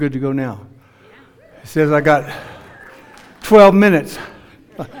Good to go now. It says I got 12 minutes.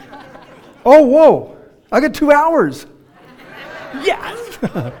 Oh, whoa. I got 2 hours. Yes.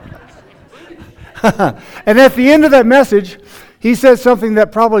 And at the end of that message, he says something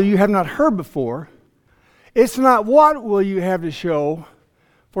that probably you have not heard before. It's not what will you have to show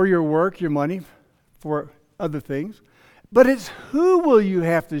for your work, your money, for other things, but it's who will you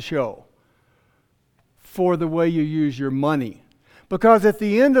have to show for the way you use your money. Because at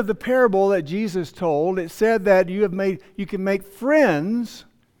the end of the parable that Jesus told, it said that you can make friends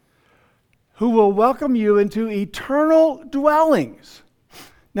who will welcome you into eternal dwellings.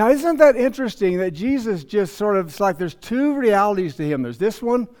 Now, isn't that interesting that Jesus just sort of, it's like there's two realities to him. There's this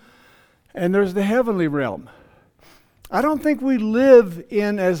one, and there's the heavenly realm. I don't think we live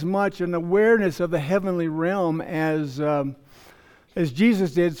in as much an awareness of the heavenly realm as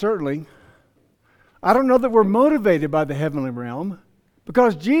Jesus did, certainly. I don't know that we're motivated by the heavenly realm,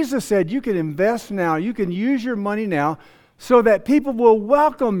 because Jesus said you can invest now, you can use your money now, so that people will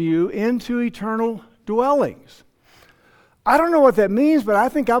welcome you into eternal dwellings. I don't know what that means, but I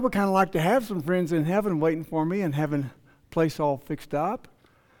think I would kind of like to have some friends in heaven waiting for me and having a place all fixed up.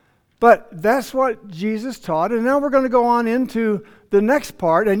 But that's what Jesus taught, and now we're going to go on into the next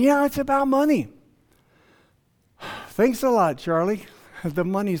part, and yeah, it's about money. Thanks a lot, Charlie. The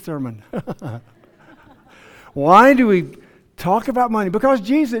money sermon. Why do we talk about money? Because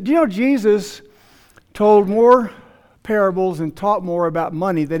Jesus told more parables and taught more about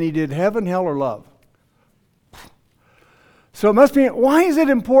money than he did heaven, hell, or love. So it must be, why is it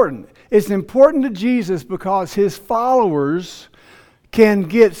important? It's important to Jesus because his followers can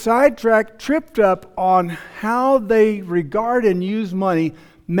get sidetracked, tripped up on how they regard and use money,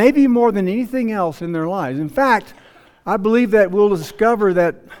 maybe more than anything else in their lives. In fact, I believe that we'll discover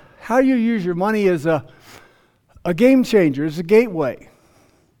that how you use your money is a game changer. It's a gateway.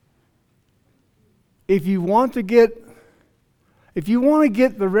 If you want to get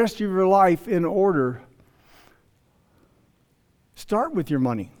the rest of your life in order, start with your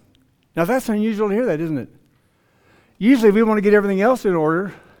money. Now that's unusual to hear that, isn't it? Usually we want to get everything else in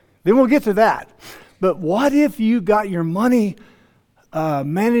order, then we'll get to that. But what if you got your money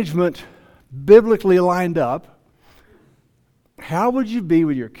management biblically lined up? How would you be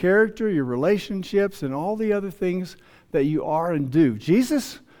with your character, your relationships, and all the other things that you are and do?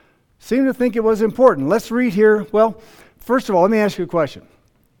 Jesus seemed to think it was important. Let's read here. Well, first of all, let me ask you a question.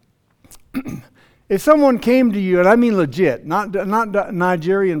 If someone came to you, and I mean legit, not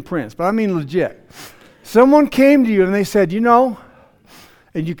Nigerian prince, but I mean legit. Someone came to you and they said, and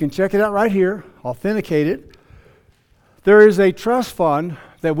you can check it out right here, authenticate it. There is a trust fund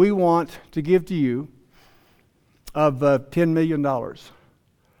that we want to give to you of $10 million.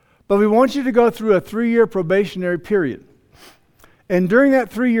 But we want you to go through a 3-year probationary period. And during that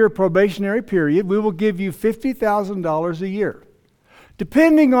 3-year probationary period, we will give you $50,000 a year.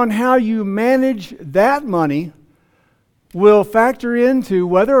 Depending on how you manage that money will factor into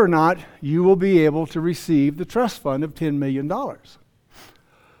whether or not you will be able to receive the trust fund of $10 million.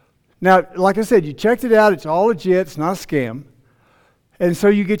 Now, like I said, you checked it out. It's all legit. It's not a scam. And so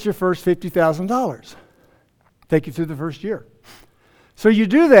you get your first $50,000. Take you through the first year. So you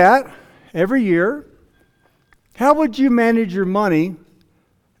do that every year. How would you manage your money?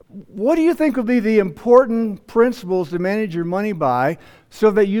 What do you think would be the important principles to manage your money by so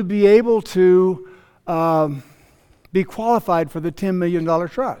that you'd be able to be qualified for the $10 million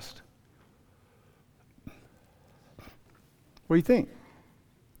trust? What do you think?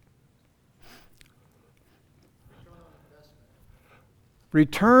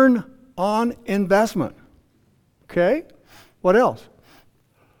 Return on investment. Okay? What else?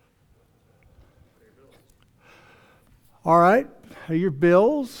 All right. Pay your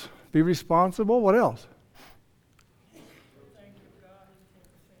bills. Be responsible. What else?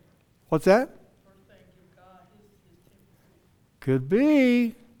 What's that? Could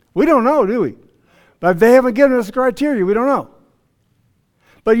be. We don't know, do we? But if they haven't given us the criteria, we don't know.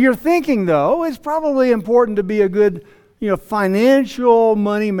 But you're thinking, though, it's probably important to be a good, financial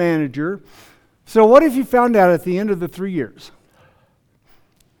money manager. So what if you found out at the end of the 3 years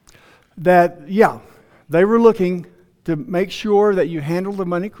that, they were looking to make sure that you handled the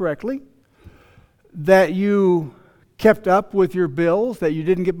money correctly, that you kept up with your bills, that you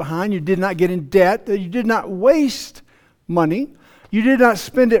didn't get behind, you did not get in debt, that you did not waste money, you did not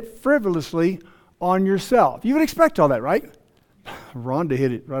spend it frivolously on yourself. You would expect all that, right? Rhonda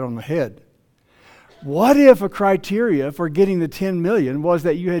hit it right on the head. What if a criteria for getting the $10 million was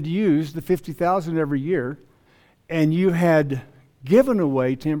that you had used the $50,000 every year and you had given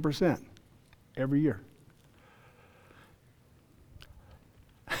away 10% every year?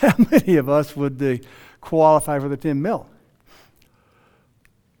 how many of us would qualify for the 10 mil?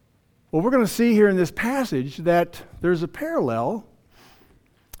 Well, we're going to see here in this passage that there's a parallel,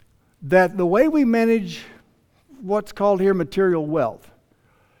 that the way we manage what's called here material wealth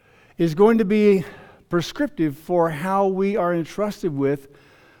is going to be prescriptive for how we are entrusted with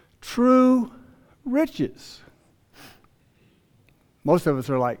true riches. Most of us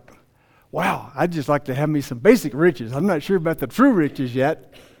are like, wow, I'd just like to have me some basic riches. I'm not sure about the true riches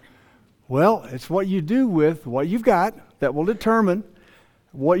yet. Well, it's what you do with what you've got that will determine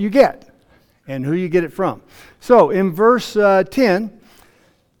what you get and who you get it from. So in verse 10,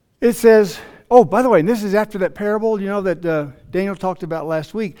 it says, oh, by the way, and this is after that parable, that Daniel talked about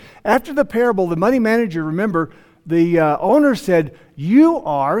last week. After the parable, the money manager, remember, the owner said, you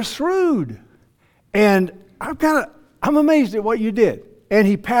are shrewd. And I'm amazed at what you did. And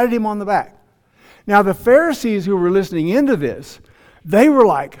he patted him on the back. Now, the Pharisees who were listening into this, they were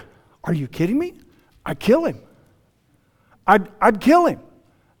like, are you kidding me? I'd kill him. I'd kill him.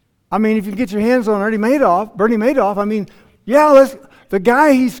 I mean, if you get your hands on Bernie Madoff, I mean, yeah, the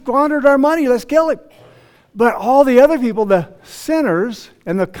guy, he squandered our money, let's kill him. But all the other people, the sinners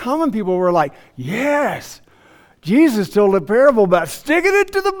and the common people were like, yes, Jesus told a parable about sticking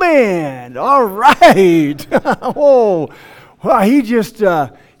it to the man. All right. Oh, well, he just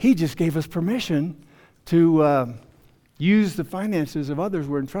gave us permission to use the finances of others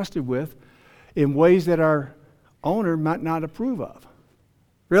we're entrusted with in ways that our owner might not approve of.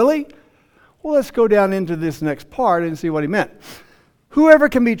 Really? Well, let's go down into this next part and see what he meant. Whoever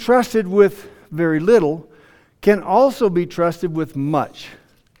can be trusted with very little can also be trusted with much.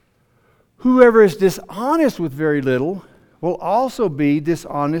 Whoever is dishonest with very little will also be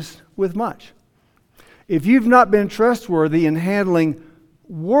dishonest with much. If you've not been trustworthy in handling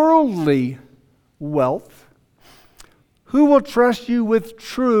worldly wealth, who will trust you with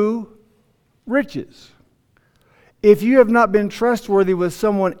true riches? If you have not been trustworthy with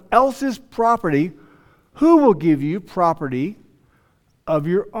someone else's property, who will give you property of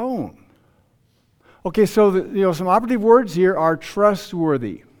your own? Okay, so some operative words here are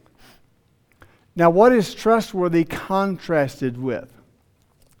trustworthy. Now, what is trustworthy contrasted with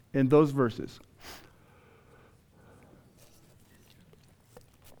in those verses?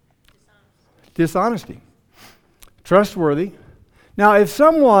 Dishonesty. Trustworthy. Now,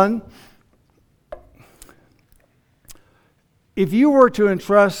 if you were to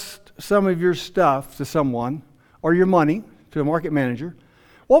entrust some of your stuff to someone, or your money to a market manager,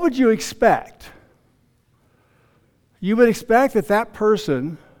 what would you expect? You would expect that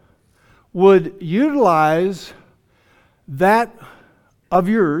person would utilize that of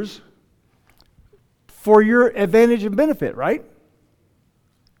yours for your advantage and benefit, right?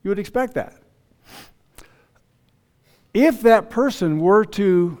 You would expect that. If that person were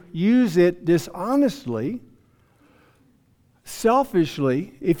to use it dishonestly,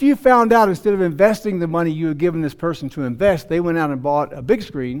 selfishly, if you found out instead of investing the money you had given this person to invest, they went out and bought a big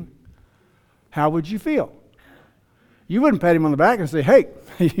screen, how would you feel? You wouldn't pat him on the back and say, hey,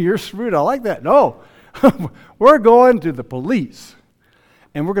 you're shrewd, I like that. No, we're going to the police,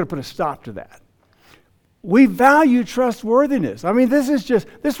 and we're going to put a stop to that. We value trustworthiness. I mean,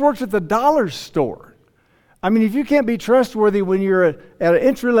 this works at the dollar store. I mean, if you can't be trustworthy when you're at an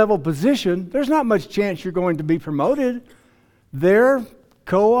entry-level position, there's not much chance you're going to be promoted. There,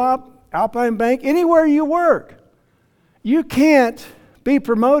 Co-op, Alpine Bank, anywhere you work, you can't be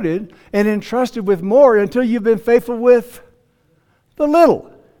promoted and entrusted with more until you've been faithful with the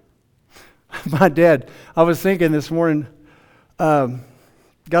little. My dad, I was thinking this morning, got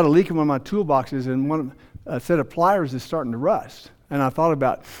a leak in one of my toolboxes, and a set of pliers is starting to rust. And I thought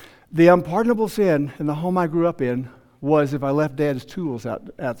about the unpardonable sin in the home I grew up in was if I left Dad's tools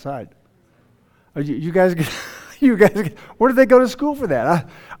outside. You guys, where did they go to school for that?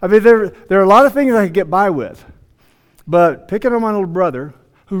 I mean, there are a lot of things I could get by with. But picking on my little brother,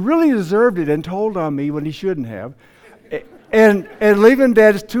 who really deserved it and told on me when he shouldn't have, and leaving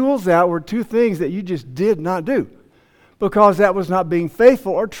Dad's tools out were two things that you just did not do. Because that was not being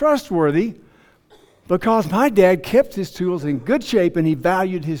faithful or trustworthy, because my dad kept his tools in good shape and he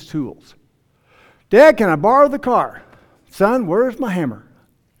valued his tools. Dad, can I borrow the car? Son, where's my hammer?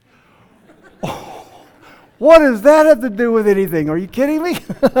 Oh, what does that have to do with anything? Are you kidding me?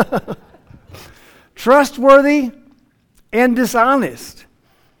 Trustworthy and dishonest.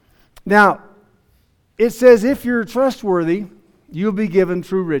 Now, it says if you're trustworthy, you'll be given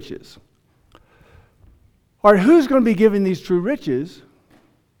true riches. All right, who's going to be giving these true riches?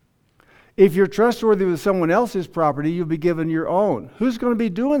 If you're trustworthy with someone else's property, you'll be given your own. Who's going to be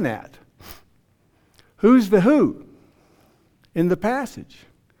doing that? Who's the who in the passage?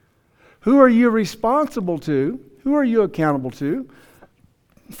 Who are you responsible to? Who are you accountable to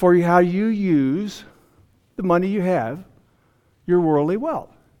for how you use the money you have, your worldly wealth?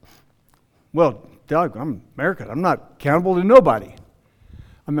 Well, Doug, I'm American. I'm not accountable to nobody.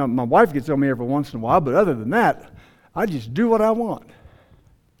 I mean, my wife gets on me every once in a while, but other than that, I just do what I want.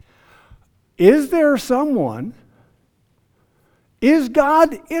 Is there someone, is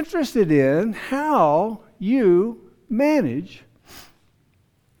God interested in how you manage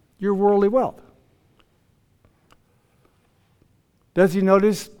your worldly wealth? Does he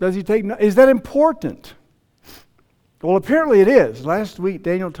notice? Does he take notice? Is that important? Well, apparently it is. Last week,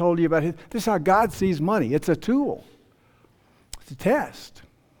 Daniel told you about this is how God sees money. It's a tool. It's a test.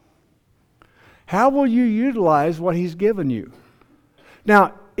 How will you utilize what he's given you?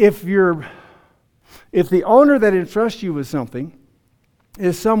 Now, if the owner that entrusts you with something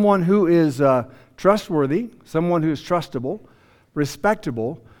is someone who is trustworthy, someone who is trustable,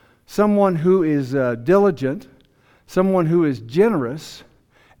 respectable, someone who is diligent, someone who is generous,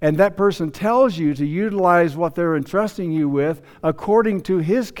 and that person tells you to utilize what they're entrusting you with according to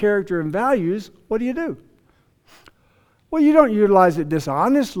his character and values, what do? Well, you don't utilize it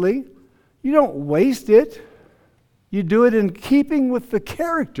dishonestly. You don't waste it. You do it in keeping with the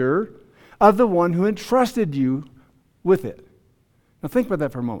character of the one who entrusted you with it. Now think about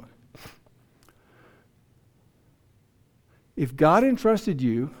that for a moment. If God entrusted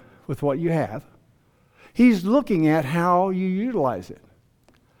you with what you have, he's looking at how you utilize it.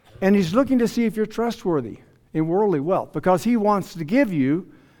 And he's looking to see if you're trustworthy in worldly wealth, because he wants to give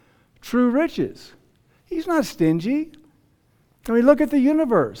you true riches. He's not stingy. I mean, look at the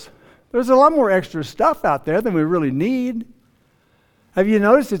universe. There's a lot more extra stuff out there than we really need. Have you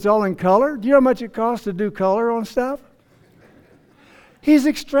noticed it's all in color? Do you know how much it costs to do color on stuff? He's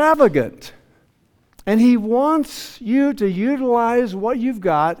extravagant. And he wants you to utilize what you've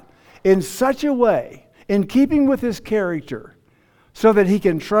got in such a way, in keeping with his character, so that he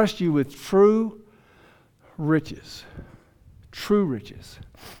can trust you with true riches. True riches.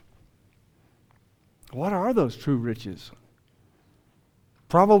 What are those true riches?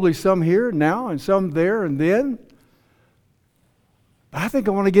 Probably some here now and some there and then. I think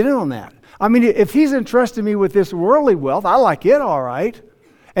I want to get in on that. I mean, if he's entrusted me with this worldly wealth, I like it all right.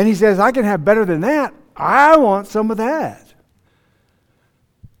 And he says, I can have better than that. I want some of that.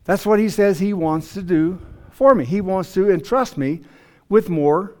 That's what he says he wants to do for me. He wants to entrust me with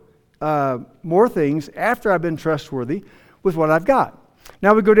more things after I've been trustworthy with what I've got.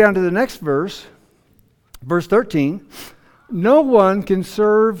 Now we go down to the next verse, verse 13. No one can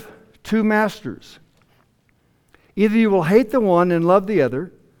serve two masters. Either you will hate the one and love the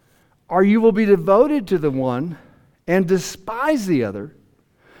other, or you will be devoted to the one and despise the other.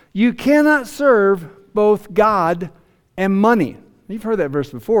 You cannot serve both God and money. You've heard that verse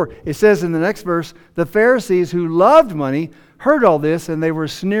before. It says in the next verse, the Pharisees who loved money heard all this and they were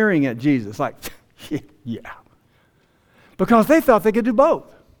sneering at Jesus. Like, yeah. Because they thought they could do both.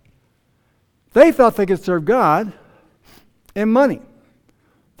 They thought they could serve God and money.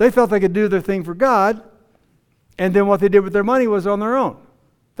 They thought they could do their thing for God, and then what they did with their money was on their own.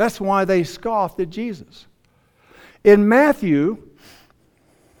 That's why they scoffed at Jesus. In Matthew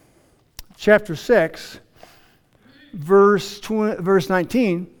chapter 6, verse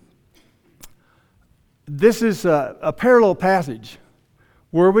 19, this is a parallel passage.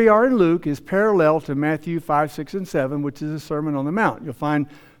 Where we are in Luke is parallel to Matthew 5, 6, and 7, which is a Sermon on the Mount. You'll find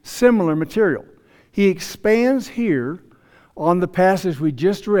similar material. He expands here on the passage we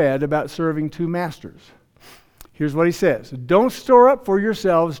just read about serving two masters. Here's what he says. Don't store up for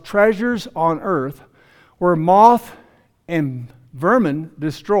yourselves treasures on earth where moth and vermin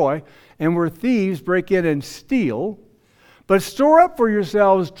destroy and where thieves break in and steal. But store up for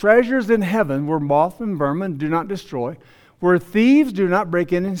yourselves treasures in heaven where moth and vermin do not destroy, where thieves do not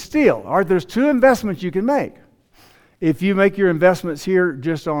break in and steal. All right, there's two investments you can make. If you make your investments here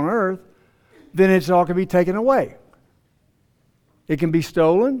just on earth, then it's all going to be taken away. It can be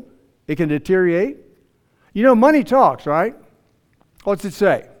stolen. It can deteriorate. You know, money talks, right? What's it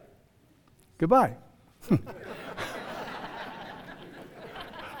say? Goodbye.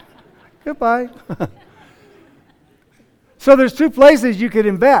 Goodbye. So there's two places you could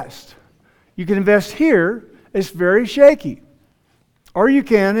invest. You can invest here. It's very shaky. Or you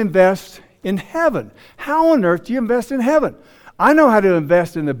can invest in heaven. How on earth do you invest in heaven? I know how to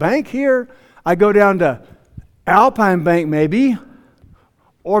invest in the bank here. I go down to Alpine Bank maybe,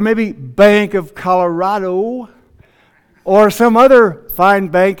 or maybe Bank of Colorado, or some other fine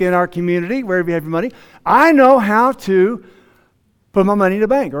bank in our community, wherever you have your money. I know how to put my money in a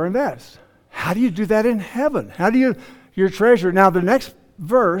bank or invest. How do you do that in heaven? How do you, your treasure? Now the next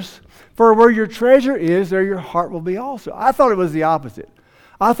verse, for where your treasure is, there your heart will be also. I thought it was the opposite.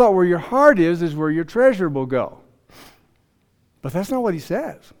 I thought where your heart is where your treasure will go. But that's not what he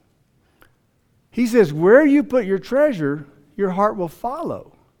says. He says, where you put your treasure, your heart will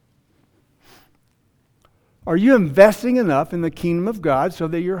follow. Are you investing enough in the kingdom of God so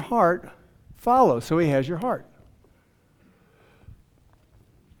that your heart follows, so he has your heart?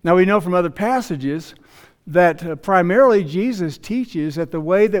 Now we know from other passages that primarily Jesus teaches that the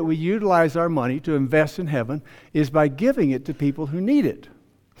way that we utilize our money to invest in heaven is by giving it to people who need it.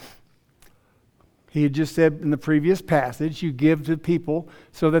 He had just said in the previous passage, you give to people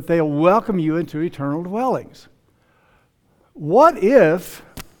so that they'll welcome you into eternal dwellings. What if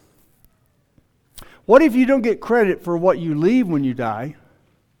you don't get credit for what you leave when you die?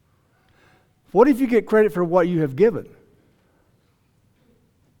 What if you get credit for what you have given?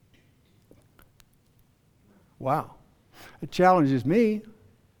 Wow. It challenges me.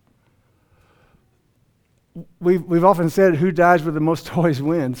 We've often said who dies with the most toys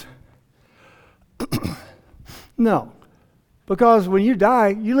wins. No. Because when you die,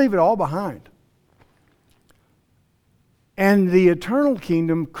 you leave it all behind. And the eternal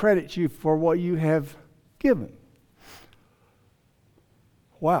kingdom credits you for what you have given.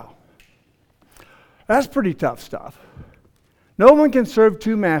 Wow. That's pretty tough stuff. No one can serve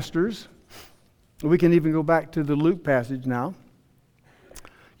two masters. We can even go back to the Luke passage now.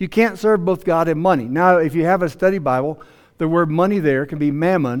 You can't serve both God and money. Now, if you have a study Bible, the word money there can be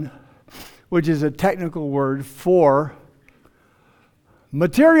mammon, which is a technical word for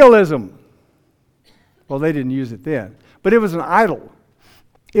materialism. Well, they didn't use it then. But it was an idol.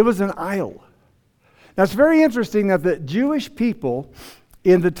 It was an idol. Now, it's very interesting that the Jewish people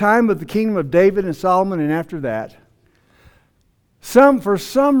in the time of the kingdom of David and Solomon and after that, for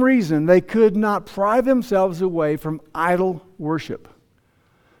some reason, they could not pry themselves away from idol worship.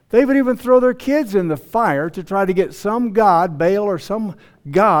 They would even throw their kids in the fire to try to get some god, Baal or some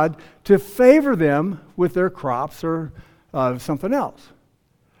god, to favor them with their crops or something else.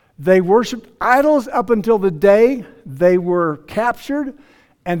 They worshiped idols up until the day they were captured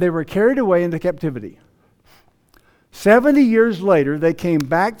and they were carried away into captivity. 70 years later, they came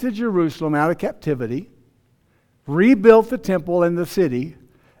back to Jerusalem out of captivity, rebuilt the temple and the city,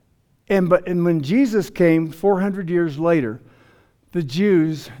 and when Jesus came 400 years later, the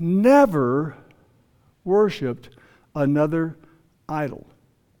Jews never worshipped another idol.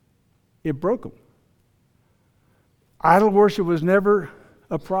 It broke them. Idol worship was never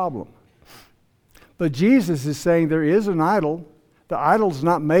a problem. But Jesus is saying there is an idol. The idol's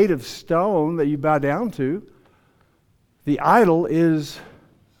not made of stone that you bow down to. The idol is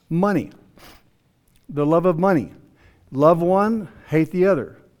money. The love of money. Love one, hate the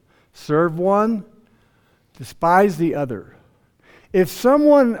other. Serve one, despise the other. If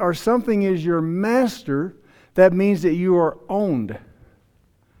someone or something is your master, that means that you are owned.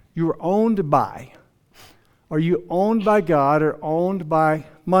 You are owned by. Are you owned by God or owned by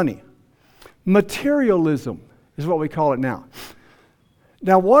money? Materialism is what we call it now.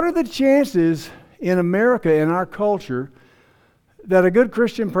 Now, what are the chances in America, in our culture, that a good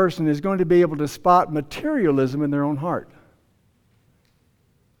Christian person is going to be able to spot materialism in their own heart?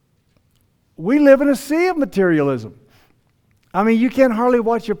 We live in a sea of materialism. I mean, you can't hardly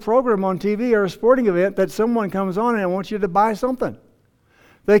watch a program on TV or a sporting event that someone comes on and wants you to buy something.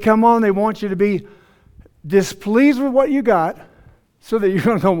 They come on, they want you to be displeased with what you got so that you're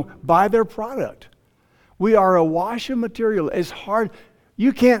going to go buy their product. We are awash of material. It's hard.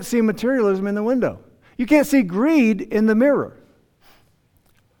 You can't see materialism in the window. You can't see greed in the mirror.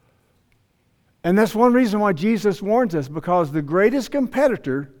 And that's one reason why Jesus warns us, because the greatest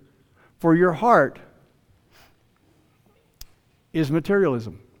competitor for your heart is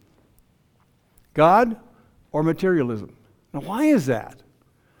materialism. God or materialism. Now, why is that?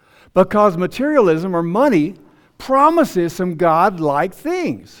 Because materialism or money promises some God-like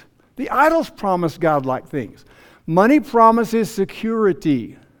things. The idols promise God-like things. Money promises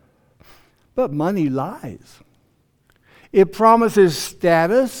security, but money lies. It promises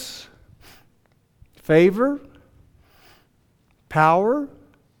status, favor, power,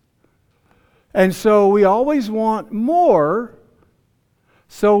 and so we always want more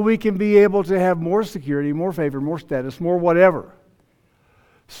so we can be able to have more security, more favor, more status, more whatever.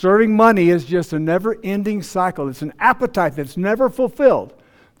 Serving money is just a never-ending cycle. It's an appetite that's never fulfilled.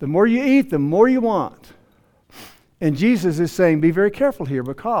 The more you eat, the more you want. And Jesus is saying, be very careful here,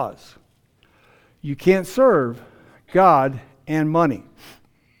 because you can't serve God and money.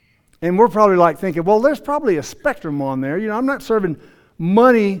 And we're probably like thinking, well, there's probably a spectrum on there. You know, I'm not serving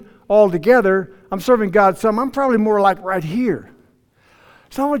money altogether. I'm serving God some. I'm probably more like right here.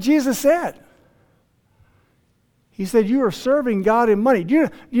 It's not what Jesus said. He said, you are serving God in money. Do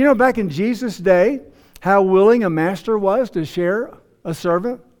you know back in Jesus' day how willing a master was to share a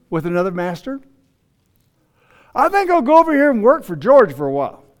servant with another master? I think I'll go over here and work for George for a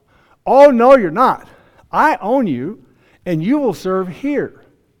while. Oh, no, you're not. I own you, and you will serve here.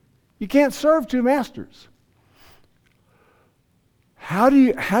 You can't serve two masters. How do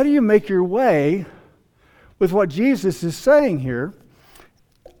you make your way with what Jesus is saying here?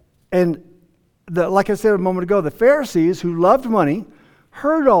 And like I said a moment ago, the Pharisees who loved money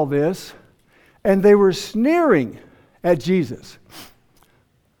heard all this, and they were sneering at Jesus.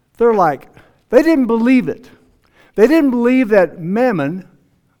 They're like, they didn't believe it. They didn't believe that mammon,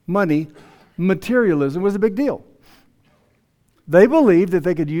 money, materialism was a big deal. They believed that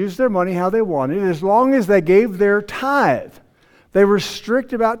they could use their money how they wanted as long as they gave their tithe. They were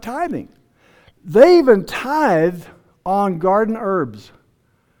strict about tithing. They even tithed on garden herbs,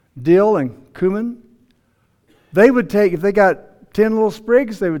 dill and cumin. They would take, if they got 10 little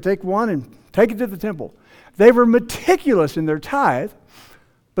sprigs, they would take one and take it to the temple. They were meticulous in their tithe,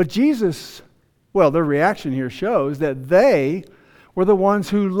 but Jesus, well, their reaction here shows that they were the ones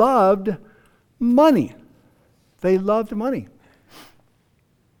who loved money. They loved money.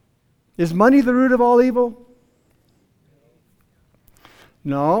 Is money the root of all evil?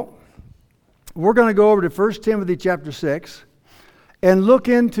 No. We're going to go over to 1 Timothy chapter 6 and look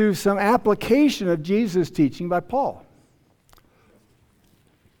into some application of Jesus' teaching by Paul.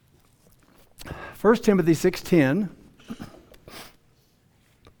 1 Timothy 6:10.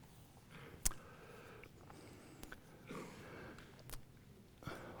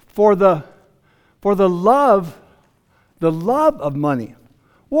 For the love of money.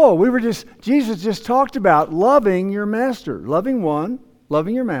 Whoa, Jesus just talked about loving your master. Loving one,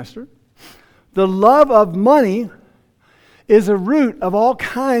 loving your master. The love of money is a root of all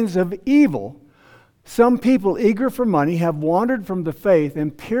kinds of evil. Some people eager for money have wandered from the faith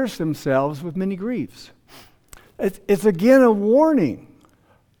and pierced themselves with many griefs. It's again a warning.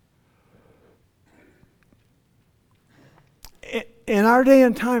 In our day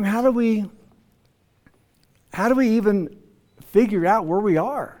and time, how do we even figure out where we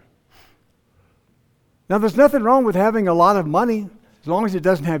are? Now, there's nothing wrong with having a lot of money as long as it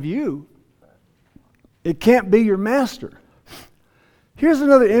doesn't have you. It can't be your master. Here's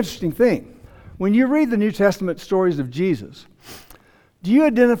another interesting thing. When you read the New Testament stories of Jesus, do you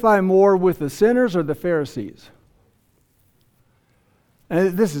identify more with the sinners or the Pharisees?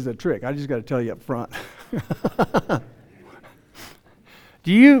 And this is a trick. I just got to tell you up front.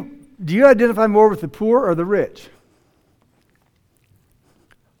 Do you identify more with the poor or the rich?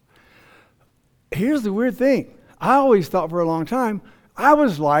 Here's the weird thing. I always thought for a long time I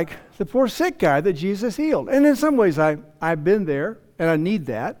was like the poor sick guy that Jesus healed. And in some ways I've been there and I need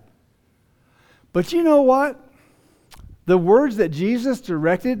that. But you know what? The words that Jesus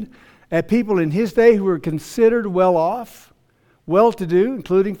directed at people in his day who were considered well off, well-to-do,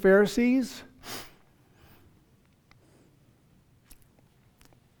 including Pharisees,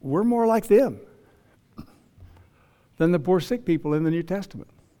 we're more like them than the poor sick people in the New Testament.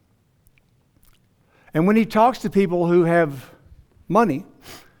 And when he talks to people who have money,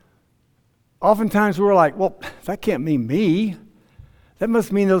 oftentimes we're like, well, that can't mean me. That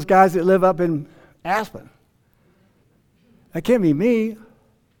must mean those guys that live up in Aspen. That can't be me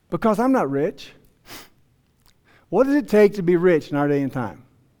because I'm not rich. What does it take to be rich in our day and time?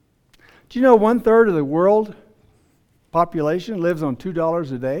 Do you know 1/3 of the world population lives on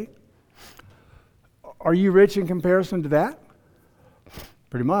 $2 a day? Are you rich in comparison to that?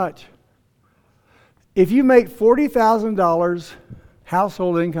 Pretty much. If you make $40,000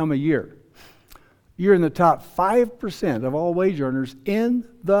 household income a year, you're in the top 5% of all wage earners in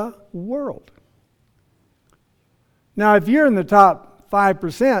the world. Now, if you're in the top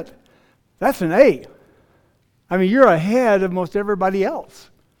 5%, that's an A. I mean, you're ahead of most everybody else.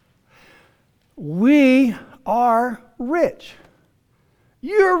 We are rich.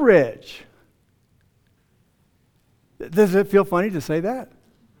 You're rich. Does it feel funny to say that?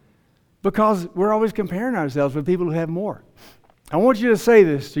 Because we're always comparing ourselves with people who have more. I want you to say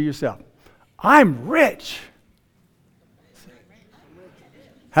this to yourself. I'm rich.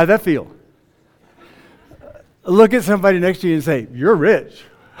 How'd that feel? Look at somebody next to you and say, you're rich.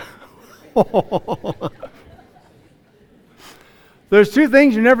 There's two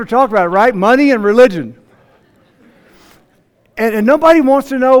things you never talk about, right? Money and religion. And nobody wants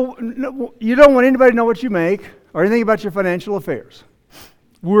to know, you don't want anybody to know what you make or anything about your financial affairs.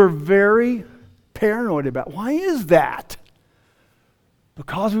 We're very paranoid about, why is that?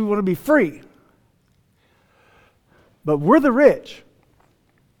 Because we want to be free. But we're the rich.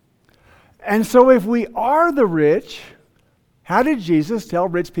 And so if we are the rich, how did Jesus tell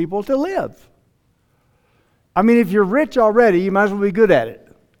rich people to live? I mean, if you're rich already, you might as well be good at it.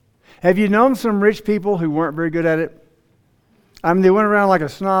 Have you known some rich people who weren't very good at it? I mean, they went around like a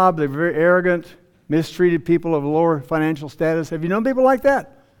snob. They were very arrogant, mistreated people of lower financial status. Have you known people like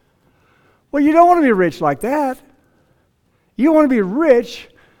that? Well, you don't want to be rich like that. You want to be rich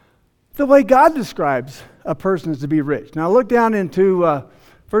the way God describes a person is to be rich. Now look down into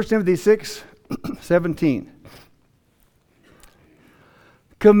 1 Timothy 6:17.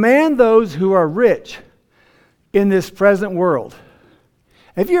 Command those who are rich in this present world.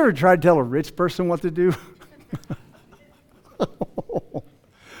 Have you ever tried to tell a rich person what to do?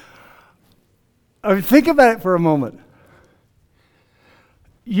 I mean, think about it for a moment.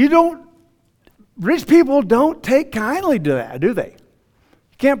 Rich people don't take kindly to that, do they?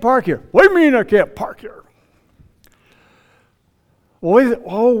 You can't park here. What do you mean I can't park here? Well,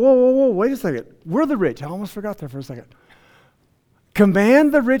 whoa, wait a second. We're the rich. I almost forgot there for a second.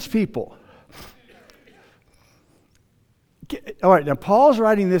 Command the rich people. All right, now Paul's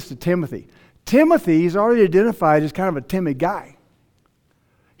writing this to Timothy. Timothy is already identified as kind of a timid guy.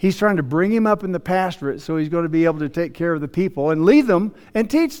 He's trying to bring him up in the pastorate so he's going to be able to take care of the people and lead them and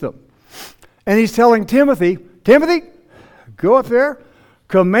teach them. And he's telling Timothy, go up there,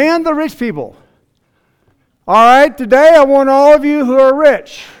 command the rich people. All right, today I want all of you who are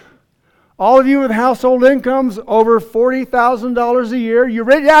rich, all of you with household incomes over $40,000 a year, you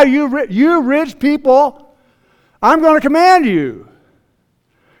rich? Yeah, you rich people, I'm going to command you.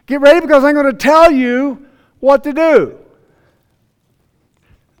 Get ready because I'm going to tell you what to do.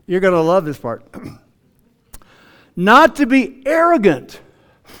 You're going to love this part. Not to be arrogant.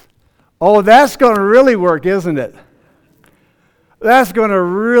 Oh, that's going to really work, isn't it? That's going to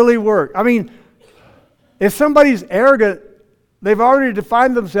really work. I mean, if somebody's arrogant, they've already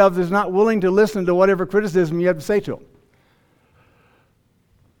defined themselves as not willing to listen to whatever criticism you have to say to them.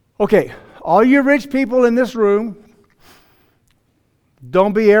 Okay, all you rich people in this room,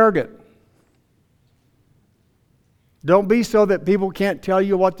 don't be arrogant. Don't be so that people can't tell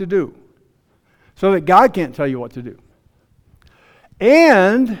you what to do. So that God can't tell you what to do.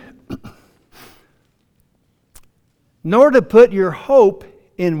 And nor to put your hope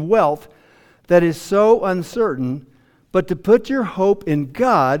in wealth that is so uncertain, but to put your hope in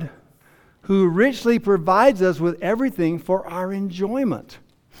God, who richly provides us with everything for our enjoyment.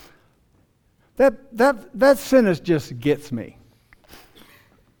 That sentence just gets me.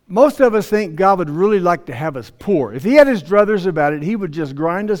 Most of us think God would really like to have us poor. If he had his druthers about it, he would just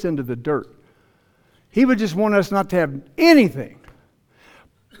grind us into the dirt. He would just want us not to have anything.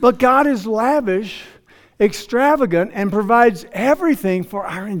 But God is lavish, extravagant, and provides everything for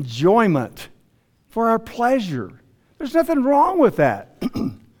our enjoyment, for our pleasure. There's nothing wrong with that.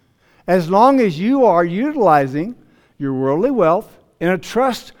 As long as you are utilizing your worldly wealth in a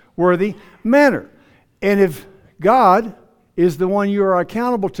trustworthy manner. And if God is the one you are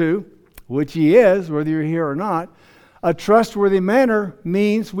accountable to, which he is, whether you're here or not, a trustworthy manner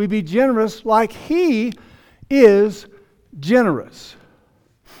means we be generous like he is generous.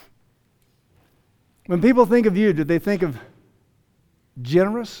 When people think of you, do they think of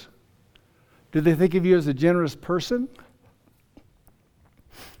generous? Do they think of you as a generous person?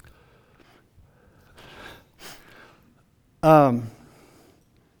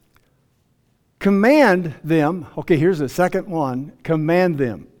 Command them, okay, here's the second one, command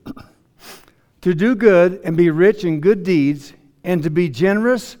them to do good and be rich in good deeds and to be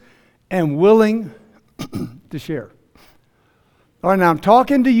generous and willing to share. All right, now I'm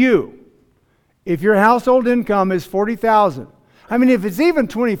talking to you. If your household income is $40,000, I mean, if it's even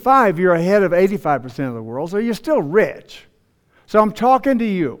 25, you're ahead of 85% of the world, so you're still rich. So I'm talking to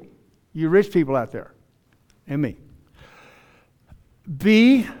you, you rich people out there, and me.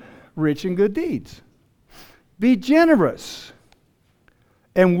 Be rich in good deeds. Be generous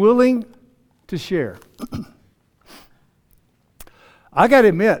and willing to share. I got to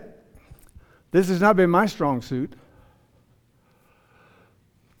admit, this has not been my strong suit.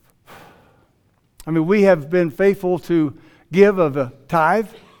 I mean, we have been faithful to give of a tithe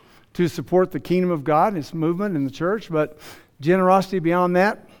to support the kingdom of God and its movement in the church, but generosity beyond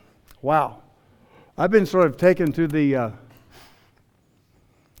that, wow. I've been sort of taken to the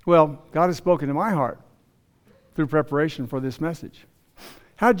well, God has spoken to my heart through preparation for this message.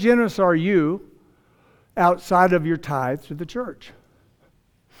 How generous are you outside of your tithe to the church?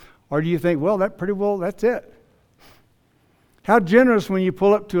 Or do you think, well, that's it? How generous when you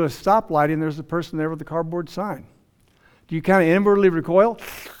pull up to a stoplight and there's a person there with a cardboard sign? Do you kind of inwardly recoil?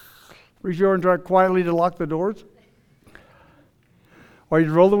 Reach over and try quietly to lock the doors? Or you'd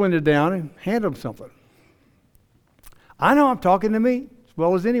roll the window down and hand them something. I know I'm talking to me as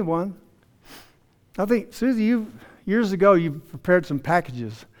well as anyone. I think, Susie, years ago, you prepared some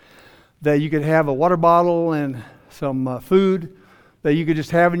packages that you could have a water bottle and some food that you could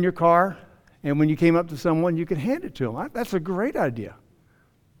just have in your car. And when you came up to someone, you could hand it to them. That's a great idea.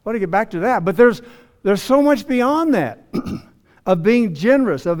 I want to get back to that. But there's so much beyond that of being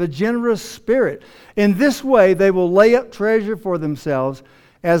generous, of a generous spirit. In this way, they will lay up treasure for themselves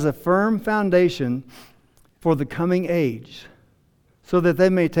as a firm foundation for the coming age, so that they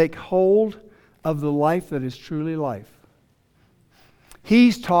may take hold of the life that is truly life.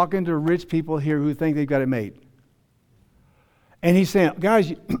 He's talking to rich people here who think they've got it made. And he's saying,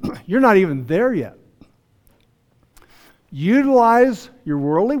 guys, you're not even there yet. Utilize your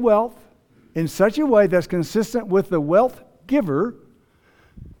worldly wealth in such a way that's consistent with the wealth giver,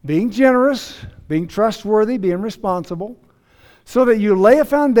 being generous, being trustworthy, being responsible, so that you lay a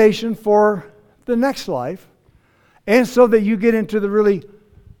foundation for the next life, and so that you get into the really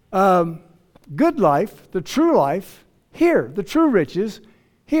good life, the true life, here, the true riches,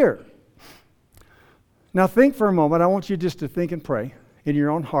 here. Now think for a moment. I want you just to think and pray in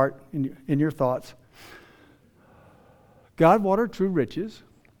your own heart, in your thoughts. God, what are true riches?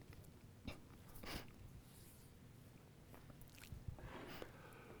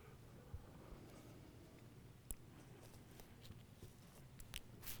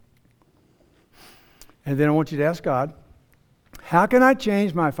 And then I want you to ask God, how can I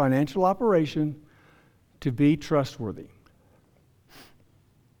change my financial operation to be trustworthy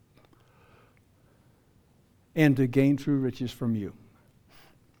and to gain true riches from you?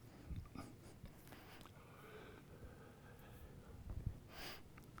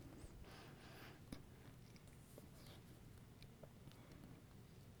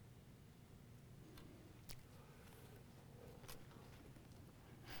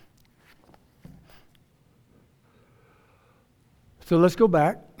 So let's go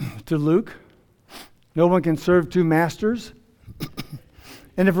back to Luke. No one can serve two masters.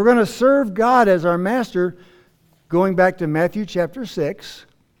 And if we're going to serve God as our master, going back to Matthew chapter 6,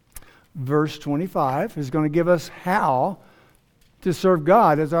 verse 25, is going to give us how to serve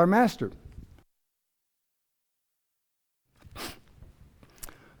God as our master.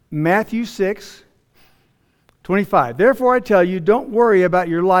 Matthew 6, 25. Therefore I tell you, don't worry about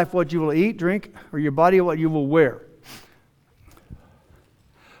your life, what you will eat, drink, or your body, what you will wear.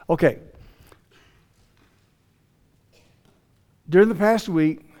 Okay. During the past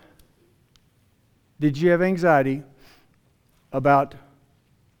week, did you have anxiety about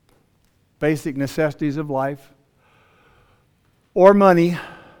basic necessities of life or money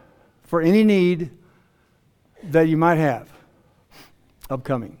for any need that you might have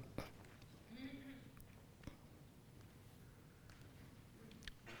upcoming?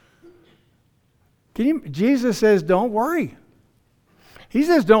 Jesus says, don't worry. He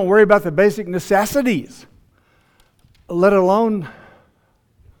says, don't worry about the basic necessities, let alone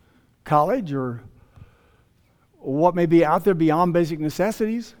college or what may be out there beyond basic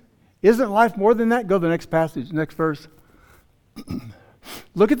necessities. Isn't life more than that? Go to the next passage, next verse.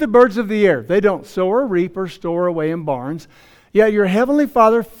 Look at the birds of the air. They don't sow or reap or store away in barns, yet your heavenly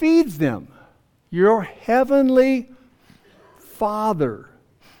Father feeds them. Your heavenly Father.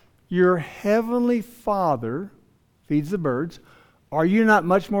 Your heavenly Father feeds the birds. Are you not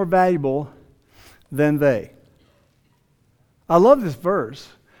much more valuable than they? I love this verse.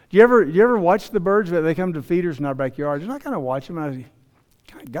 Do you ever watch the birds? They come to feeders in our backyard. You're not going to watch them.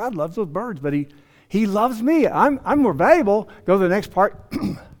 God loves those birds, but He loves me. I'm more valuable. Go to the next part.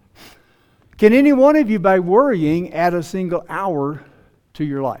 Can any one of you, by worrying, add a single hour to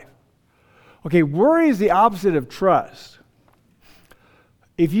your life? Okay, worry is the opposite of trust.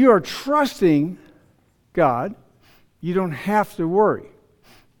 If you are trusting God, you don't have to worry.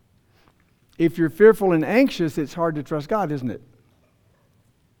 If you're fearful and anxious, it's hard to trust God, isn't it?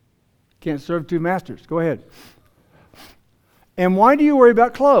 Can't serve two masters. Go ahead. And why do you worry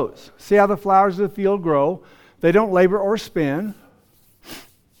about clothes? See how the flowers of the field grow. They don't labor or spin.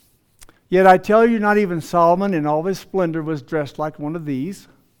 Yet I tell you, not even Solomon in all his splendor was dressed like one of these.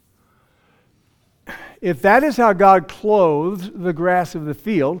 If that is how God clothes the grass of the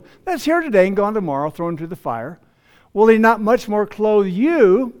field, that's here today and gone tomorrow, thrown into the fire, will He not much more clothe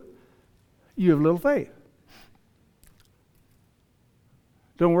you, you of little faith?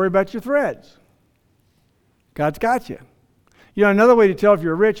 Don't worry about your threads. God's got you. You know, another way to tell if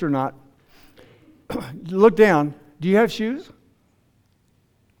you're rich or not, look down. Do you have shoes?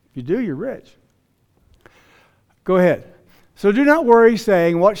 If you do, you're rich. Go ahead. So do not worry,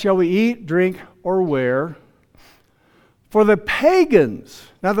 saying, what shall we eat, drink, or wear? For the pagans,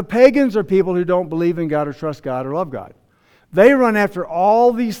 now the pagans are people who don't believe in God or trust God or love God. They run after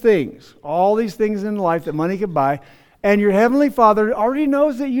all these things in life that money can buy, and your Heavenly Father already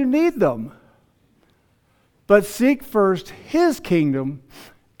knows that you need them. But seek first His kingdom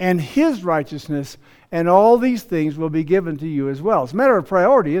and His righteousness, and all these things will be given to you as well. It's a matter of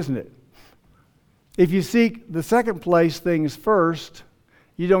priority, isn't it? If you seek the second place things first,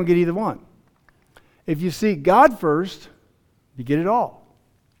 you don't get either one. If you seek God first, you get it all.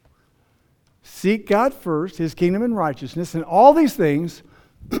 Seek God first, His kingdom and righteousness, and all these things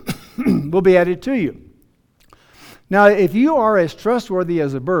will be added to you. Now, if you are as trustworthy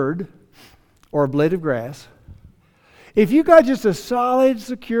as a bird or a blade of grass, if you got just a solid,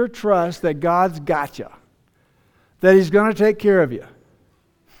 secure trust that God's got you, that He's going to take care of you,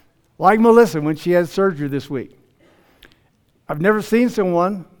 like Melissa when she had surgery this week. I've never seen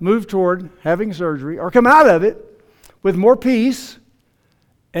someone move toward having surgery or come out of it with more peace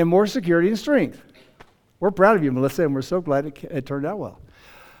and more security and strength. We're proud of you, Melissa, and we're so glad it turned out well.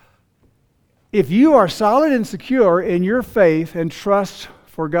 If you are solid and secure in your faith and trust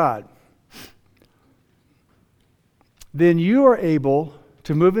for God, then you are able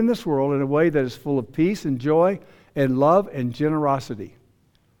to move in this world in a way that is full of peace and joy and love and generosity.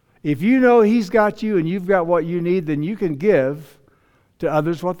 If you know He's got you and you've got what you need, then you can give to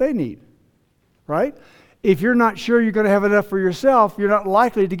others what they need, right? If you're not sure you're going to have enough for yourself, you're not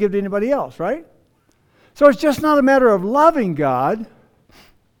likely to give to anybody else, right? So it's just not a matter of loving God.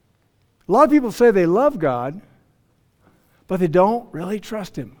 A lot of people say they love God, but they don't really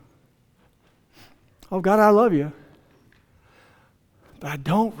trust Him. Oh, God, I love you, but I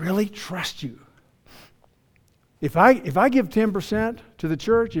don't really trust you. If I give 10% to the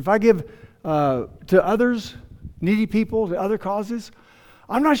church, if I give to others, needy people, to other causes,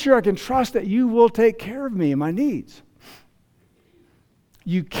 I'm not sure I can trust that you will take care of me and my needs.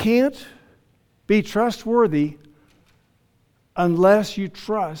 You can't be trustworthy unless you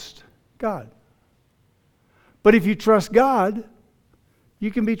trust God. But if you trust God, you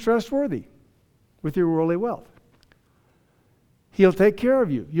can be trustworthy with your worldly wealth. He'll take care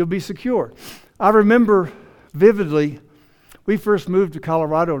of you. You'll be secure. I remember vividly, we first moved to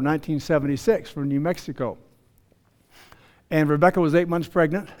Colorado in 1976 from New Mexico. And Rebecca was 8 months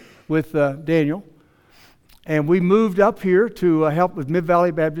pregnant with Daniel. And we moved up here to help with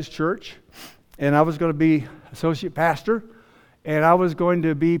Mid-Valley Baptist Church. And I was going to be associate pastor. And I was going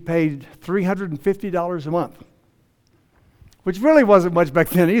to be paid $350 a month, which really wasn't much back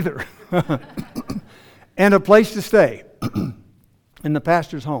then either. And a place to stay in the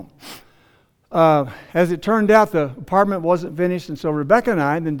pastor's home. As it turned out, the apartment wasn't finished, and so Rebecca and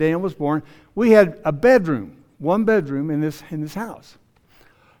I, then Daniel was born, we had a bedroom, one bedroom in this house.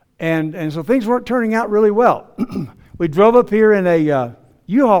 And so things weren't turning out really well. We drove up here in a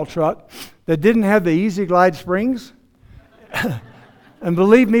U-Haul truck that didn't have the Easy Glide springs. And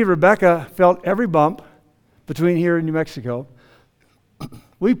believe me, Rebecca felt every bump between here and New Mexico.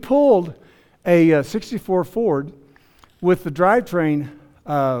 We pulled a 64 Ford with the drivetrain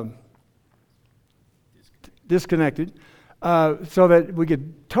disconnected so that we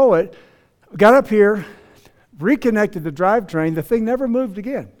could tow it. Got up here, reconnected the drivetrain. The thing never moved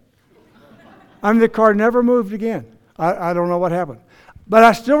again. I mean, the car never moved again. I don't know what happened. But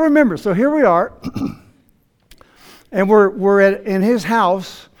I still remember. So here we are. And we're in his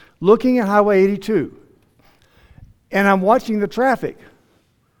house looking at Highway 82. And I'm watching the traffic.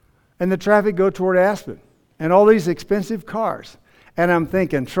 And the traffic go toward Aspen. And all these expensive cars. And I'm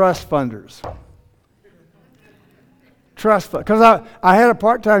thinking, trust funders. Because I had a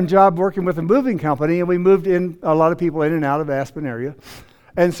part-time job working with a moving company, and we moved in a lot of people in and out of Aspen area.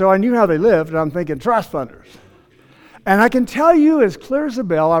 And so I knew how they lived, and I'm thinking, trust funders. And I can tell you as clear as a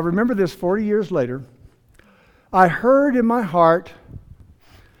bell, I remember this 40 years later, I heard in my heart,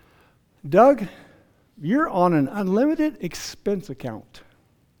 Doug, you're on an unlimited expense account.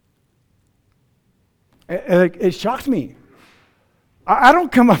 It shocked me. I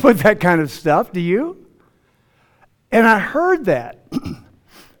don't come up with that kind of stuff, do you? And I heard that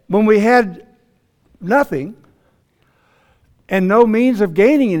when we had nothing and no means of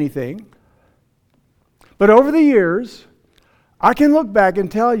gaining anything. But over the years, I can look back and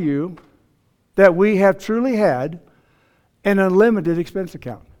tell you that we have truly had an unlimited expense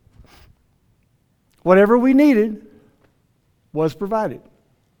account. Whatever we needed was provided.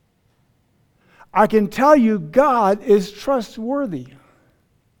 I can tell you God is trustworthy.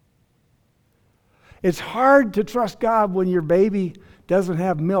 It's hard to trust God when your baby doesn't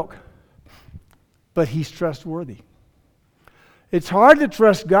have milk, but He's trustworthy. It's hard to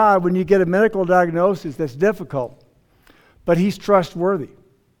trust God when you get a medical diagnosis that's difficult, but He's trustworthy.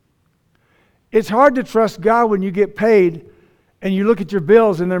 It's hard to trust God when you get paid and you look at your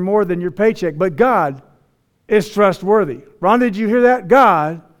bills and they're more than your paycheck, but God is trustworthy. Ron, did you hear that?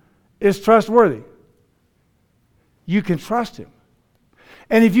 God is trustworthy. You can trust Him.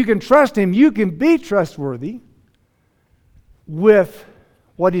 And if you can trust Him, you can be trustworthy with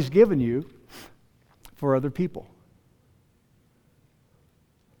what He's given you for other people.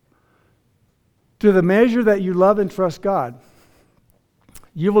 To the measure that you love and trust God,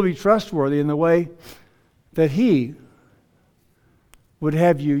 you will be trustworthy in the way that He would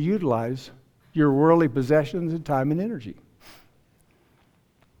have you utilize your worldly possessions and time and energy.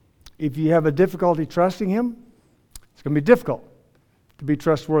 If you have a difficulty trusting Him, it's going to be difficult to be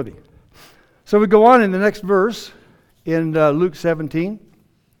trustworthy. So we go on in the next verse in Luke 17.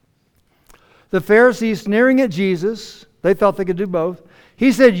 The Pharisees sneering at Jesus, they thought they could do both.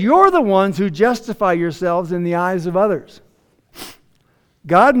 He said, "You're the ones who justify yourselves in the eyes of others.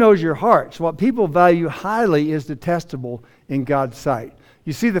 God knows your hearts. What people value highly is detestable in God's sight."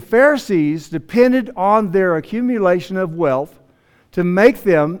 You see, the Pharisees depended on their accumulation of wealth to make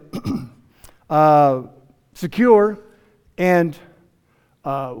them secure and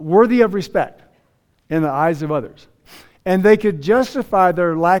worthy of respect in the eyes of others. And they could justify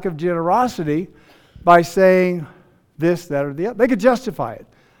their lack of generosity by saying this, that, or the other. They could justify it.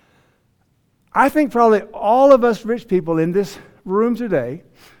 I think probably all of us rich people in this room today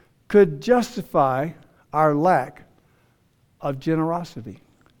could justify our lack of generosity.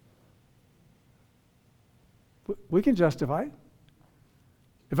 We can justify it.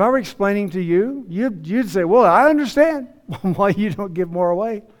 If I were explaining to you, you'd say, well, I understand why you don't give more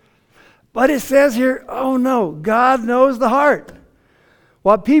away. But it says here, oh no, God knows the heart.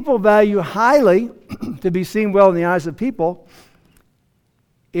 What people value highly to be seen well in the eyes of people,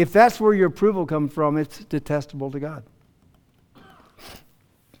 if that's where your approval comes from, it's detestable to God.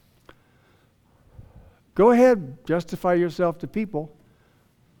 Go ahead, justify yourself to people.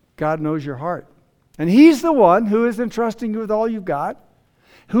 God knows your heart. And He's the one who is entrusting you with all you've got,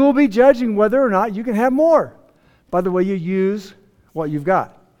 who will be judging whether or not you can have more by the way you use what you've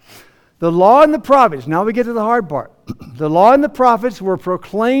got. The law and the prophets, now we get to the hard part. The law and the prophets were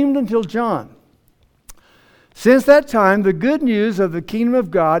proclaimed until John. Since that time, the good news of the kingdom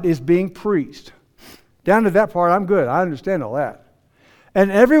of God is being preached. Down to that part, I'm good. I understand all that. And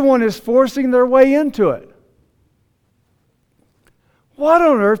everyone is forcing their way into it. What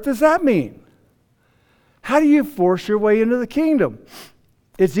on earth does that mean? How do you force your way into the kingdom?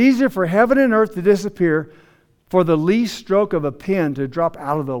 It's easier for heaven and earth to disappear for the least stroke of a pen to drop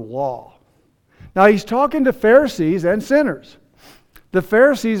out of the law. Now he's talking to Pharisees and sinners. The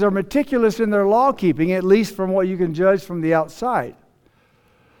Pharisees are meticulous in their law keeping, at least from what you can judge from the outside.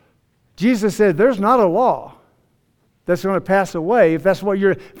 Jesus said there's not a law that's going to pass away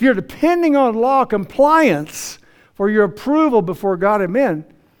if you're depending on law compliance for your approval before God and men.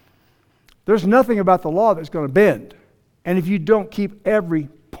 There's nothing about the law that's going to bend. And if you don't keep every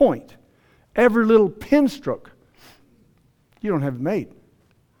point, every little pen stroke, you don't have it made.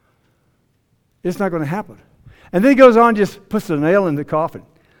 It's not going to happen. And then he goes on, just puts the nail in the coffin.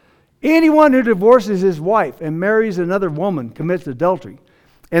 Anyone who divorces his wife and marries another woman commits adultery.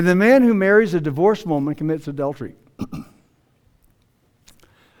 And the man who marries a divorced woman commits adultery.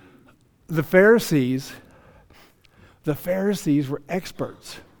 The Pharisees were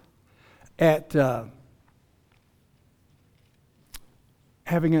experts at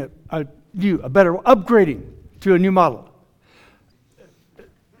having a better upgrading to a new model.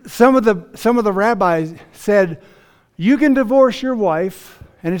 Some of the rabbis said, you can divorce your wife,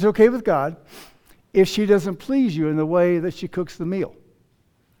 and it's okay with God, if she doesn't please you in the way that she cooks the meal.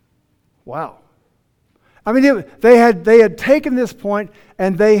 Wow. I mean, they had taken this point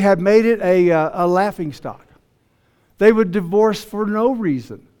and they had made it a laughing stock. They would divorce for no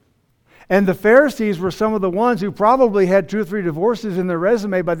reason. And the Pharisees were some of the ones who probably had 2 or 3 divorces in their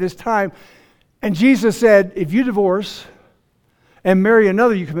resume by this time. And Jesus said, if you divorce and marry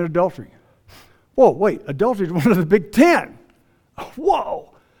another, you commit adultery. Whoa, wait, adultery is one of the big 10.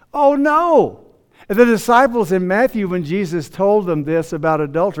 Whoa, oh no. And the disciples in Matthew, when Jesus told them this about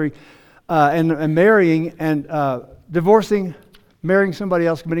adultery and marrying and divorcing, marrying somebody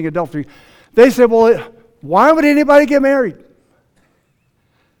else, committing adultery, they said, well, why would anybody get married?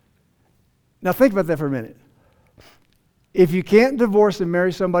 Now think about that for a minute. If you can't divorce and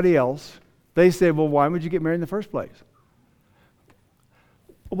marry somebody else, they say, well, why would you get married in the first place?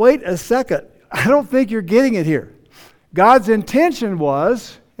 Wait a second. I don't think you're getting it here. God's intention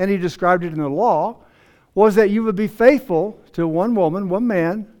was, and He described it in the law, was that you would be faithful to one woman, one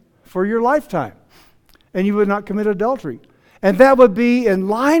man, for your lifetime. And you would not commit adultery. And that would be in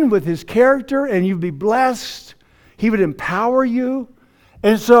line with his character, and you'd be blessed. He would empower you.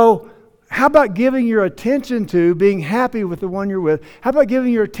 And so, how about giving your attention to being happy with the one you're with? How about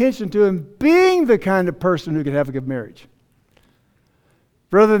giving your attention to him being the kind of person who can have a good marriage?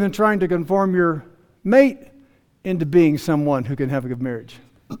 Rather than trying to conform your mate into being someone who can have a good marriage.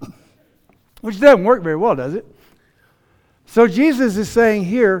 Which doesn't work very well, does it? So Jesus is saying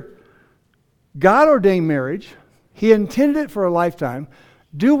here, God ordained marriage. He intended it for a lifetime.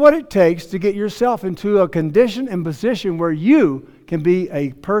 Do what it takes to get yourself into a condition and position where you can be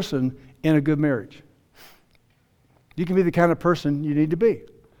a person in a good marriage. You can be the kind of person you need to be.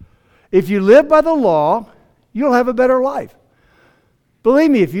 If you live by the law, you'll have a better life.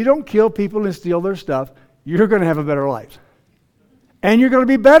 Believe me, if you don't kill people and steal their stuff, you're going to have a better life. And you're going to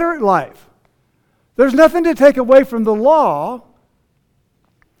be better at life. There's nothing to take away from the law,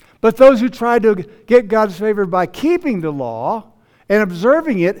 but those who try to get God's favor by keeping the law and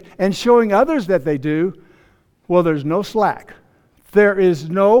observing it and showing others that they do, well, there's no slack. There is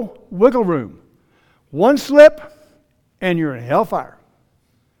no wiggle room. One slip, and you're in hellfire.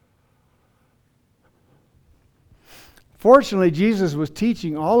 Fortunately, Jesus was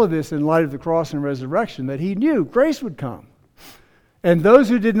teaching all of this in light of the cross and resurrection, that he knew grace would come. And those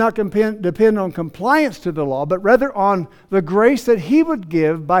who did not depend on compliance to the law, but rather on the grace that he would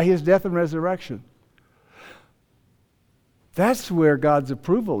give by his death and resurrection. That's where God's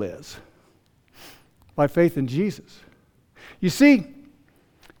approval is, by faith in Jesus. You see,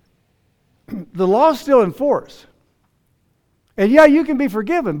 the law's still in force. And yeah, you can be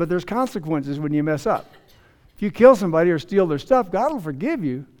forgiven, but there's consequences when you mess up. If you kill somebody or steal their stuff, God will forgive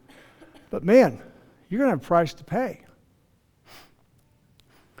you. But man, you're going to have a price to pay.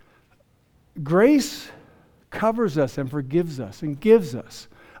 Grace covers us and forgives us and gives us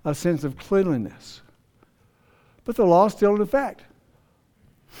a sense of cleanliness. But the law is still in effect.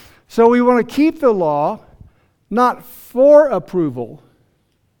 So we want to keep the law not for approval.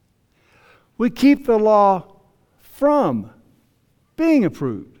 We keep the law from being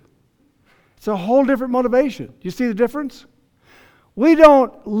approved. It's a whole different motivation. You see the difference? We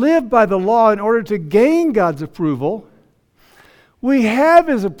don't live by the law in order to gain God's approval. We have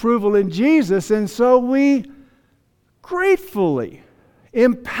his approval in Jesus, and so we gratefully,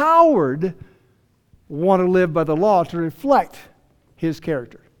 empowered, want to live by the law to reflect his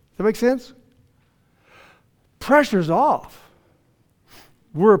character. Does that make sense? Pressure's off.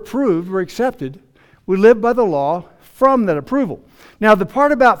 We're approved, we're accepted. We live by the law from that approval. Now, the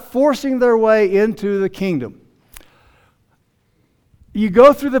part about forcing their way into the kingdom. You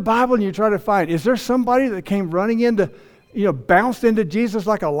go through the Bible and you try to find, is there somebody that came running into, bounced into Jesus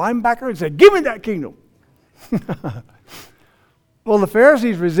like a linebacker and said, give me that kingdom? Well, the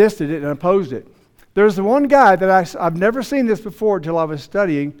Pharisees resisted it and opposed it. There's the one guy that I've never seen this before until I was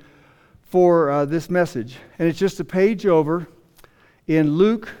studying for this message. And it's just a page over in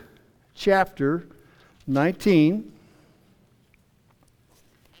Luke chapter 19.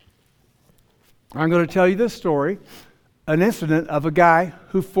 I'm going to tell you this story, an incident of a guy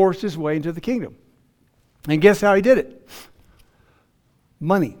who forced his way into the kingdom. And guess how he did it?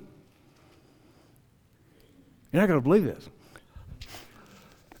 Money. You're not going to believe this.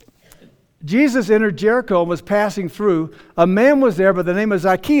 Jesus entered Jericho and was passing through. A man was there by the name of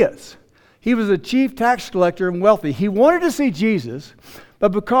Zacchaeus. He was a chief tax collector and wealthy. He wanted to see Jesus,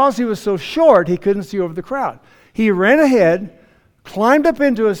 but because he was so short, he couldn't see over the crowd. He ran ahead, climbed up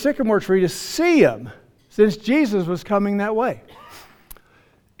into a sycamore tree to see him, since Jesus was coming that way.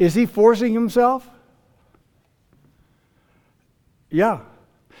 Is he forcing himself? Yeah.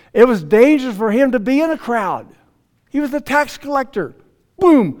 It was dangerous for him to be in a crowd. He was a tax collector.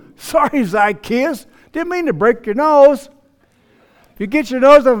 Boom. Sorry, Zacchaeus. Didn't mean to break your nose. If you get your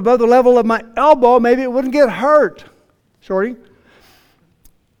nose up above the level of my elbow, maybe it wouldn't get hurt. Shorty.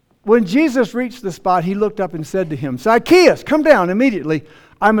 When Jesus reached the spot, he looked up and said to him, Zacchaeus, come down immediately.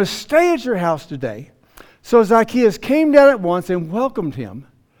 I must stay at your house today. So Zacchaeus came down at once and welcomed him.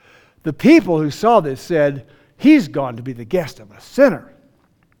 The people who saw this said, he's gone to be the guest of a sinner.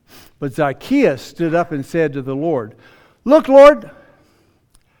 But Zacchaeus stood up and said to the Lord, look, Lord,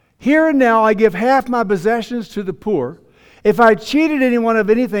 here and now I give half my possessions to the poor. If I cheated anyone of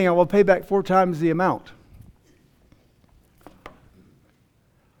anything, I will pay back 4 times the amount.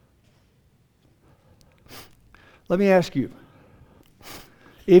 Let me ask you,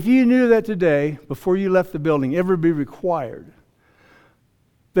 if you knew that today, before you left the building, it would be required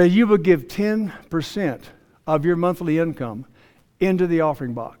that you would give 10% of your monthly income into the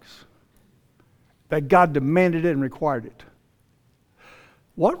offering box, that God demanded it and required it,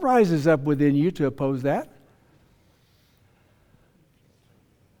 what rises up within you to oppose that?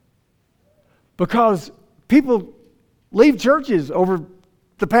 Because people leave churches over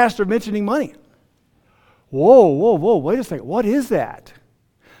the pastor mentioning money. Whoa, wait a second. What is that?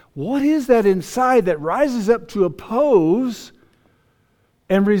 What is that inside that rises up to oppose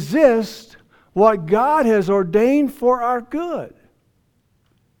and resist what God has ordained for our good?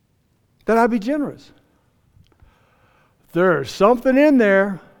 That I be generous. There's something in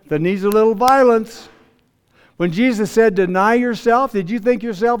there that needs a little violence. When Jesus said, deny yourself, did you think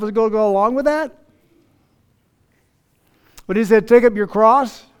yourself was going to go along with that? When he said, take up your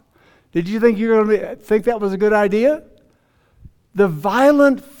cross, did you think you were going to think that was a good idea? The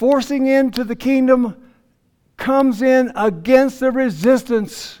violent forcing into the kingdom comes in against the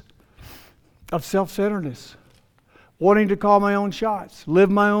resistance of self-centeredness, wanting to call my own shots,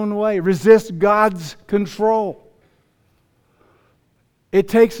 live my own way, resist God's control. It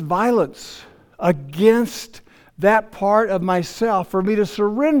takes violence against that part of myself for me to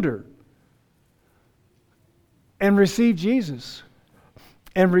surrender and receive Jesus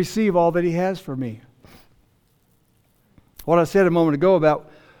and receive all that He has for me. What I said a moment ago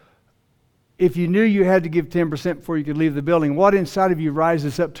about if you knew you had to give 10% before you could leave the building, what inside of you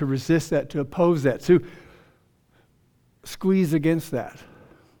rises up to resist that, to oppose that, to squeeze against that?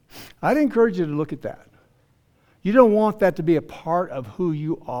 I'd encourage you to look at that. You don't want that to be a part of who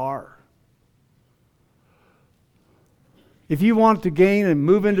you are. If you want to gain and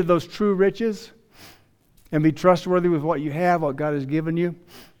move into those true riches and be trustworthy with what you have, what God has given you,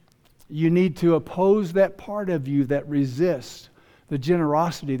 you need to oppose that part of you that resists the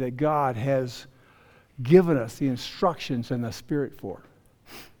generosity that God has given us, the instructions and the Spirit for.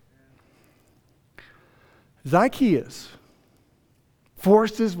 Zacchaeus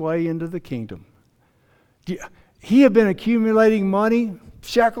forced his way into the kingdom. He had been accumulating money,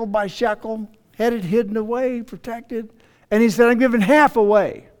 shekel by shekel, had it hidden away, protected, and he said, I'm giving half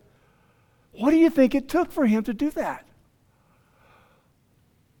away. What do you think it took for him to do that?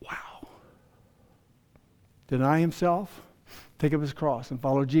 Wow. Deny himself, take up his cross, and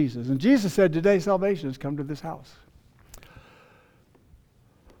follow Jesus. And Jesus said, today salvation has come to this house.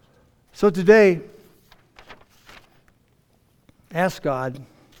 So today, ask God,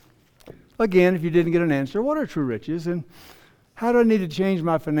 again, if you didn't get an answer, what are true riches? And how do I need to change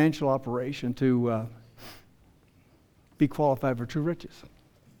my financial operation to be qualified for true riches?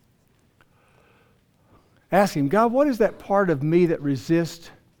 Ask Him, God, what is that part of me that resists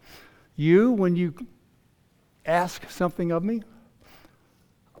you when you ask something of me?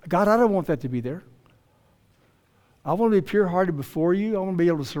 God, I don't want that to be there. I want to be pure-hearted before you. I want to be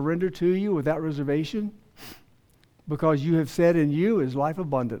able to surrender to you without reservation because you have said in you is life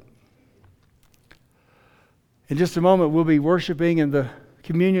abundant. In just a moment, we'll be worshiping, and the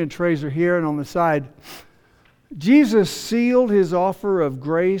communion trays are here and on the side. Jesus sealed His offer of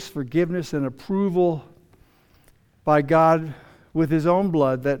grace, forgiveness, and approval by God with His own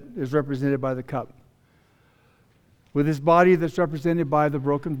blood that is represented by the cup, with His body that's represented by the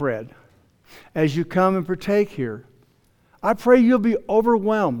broken bread. As you come and partake here, I pray you'll be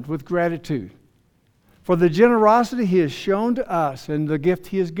overwhelmed with gratitude for the generosity He has shown to us and the gift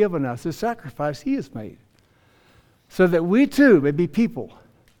He has given us, the sacrifice He has made, so that we too may be people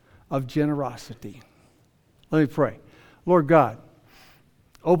of generosity. Let me pray. Lord God,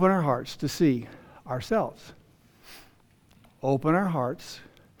 open our hearts to see ourselves. Open our hearts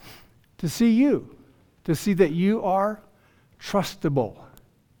to see you, to see that you are trustable.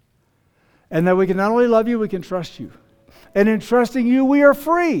 And that we can not only love you, we can trust you. And in trusting you, we are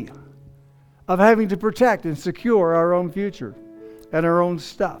free of having to protect and secure our own future and our own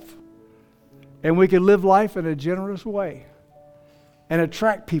stuff. And we can live life in a generous way and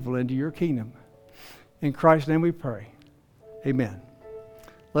attract people into your kingdom. In Christ's name we pray. Amen.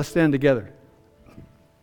 Let's stand together.